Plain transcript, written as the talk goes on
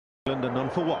England and none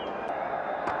for one.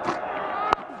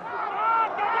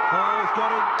 Oh, he's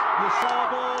got it. The slow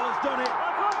ball has done it.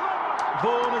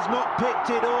 Vaughan has not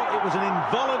picked it up. It was an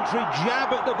involuntary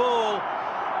jab at the ball,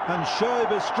 and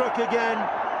Shoaib has struck again.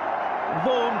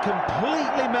 Vaughan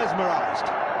completely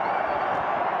mesmerised.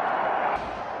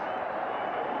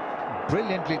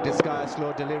 Brilliantly disguised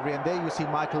slow delivery, and there you see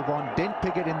Michael Vaughan didn't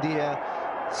pick it in the air.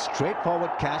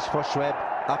 Straightforward catch for Shoaib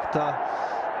Akhtar.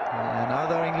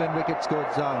 Another England wickets goes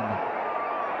down.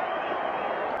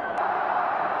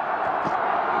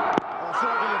 Oh,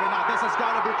 slow delivery now. This has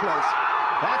got to be close.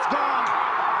 That's gone.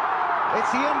 It's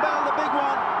Ian Bell, the big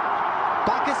one.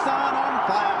 Pakistan on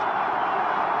fire.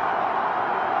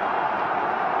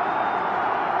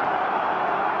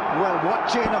 Well, what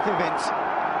chain of events.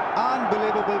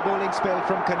 Unbelievable bowling spell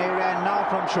from Canaria, and now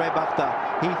from Shoaib Akhtar.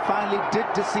 He finally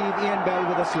did deceive Ian Bell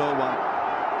with a slow one.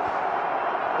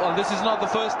 Well, this is not the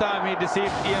first time he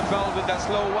deceived Ian Bell with that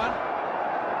slow one.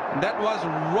 That was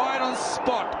right on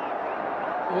spot.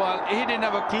 Well, he didn't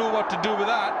have a clue what to do with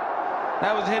that.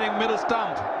 That was hitting middle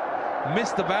stump.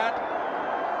 Missed the bat.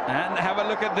 And have a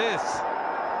look at this.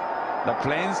 The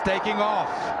plane's taking off.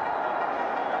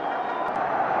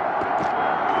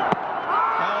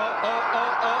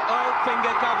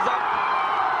 Finger comes up.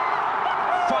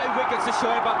 5 wickets to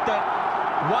Shoaib Akhtar.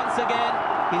 Once again,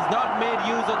 he's not made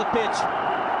use of the pitch.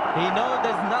 He knows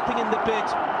there's nothing in the pitch.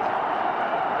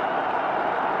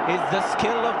 It's the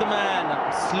skill of the man.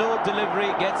 Slow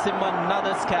delivery gets him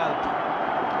another scalp.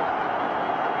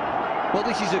 Well,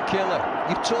 this is a killer.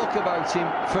 You talk about him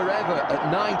forever at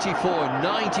 94,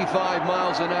 95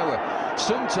 miles an hour.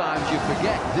 Sometimes you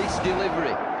forget this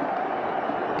delivery.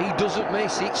 He doesn't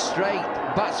miss, it's straight.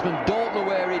 Batsmen don't know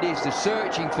where it is, they're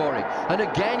searching for it. And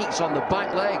again, it's on the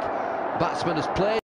back leg. Batsman has played